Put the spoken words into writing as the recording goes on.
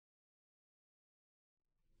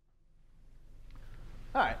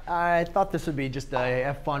All right, I thought this would be just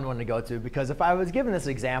a fun one to go to, because if I was given this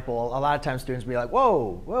example, a lot of times students would be like,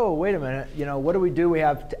 whoa, wait a minute, what do we do? We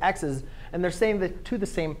have x's, and they're saying that to the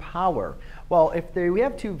same power. Well, if we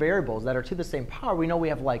have two variables that are to the same power, we know we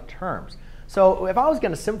have like terms. So if I was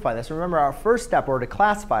going to simplify this, remember our first step, or to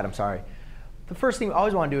classify it, I'm sorry, the first thing we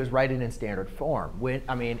always want to do is write it in standard form,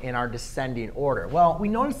 in our descending order. Well, we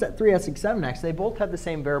notice that 3x and 7x, they both have the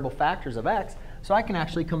same variable factors of x, so I can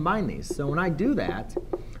actually combine these. So when I do that,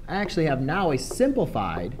 I actually have now a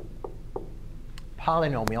simplified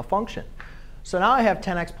polynomial function. So now I have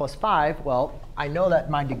 10x plus 5. Well, I know that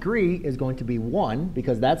my degree is going to be 1,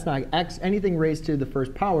 because that's not x. Anything raised to the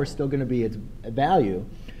first power is still going to be its value.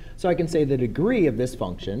 So I can say the degree of this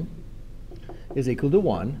function is equal to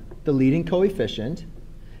 1. The leading coefficient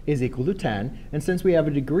is equal to 10. And since we have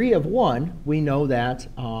a degree of 1, we know that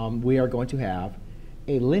we are going to have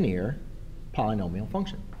a linear polynomial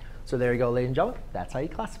function. So there you go, ladies and gentlemen. That's how you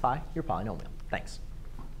classify your polynomial. Thanks.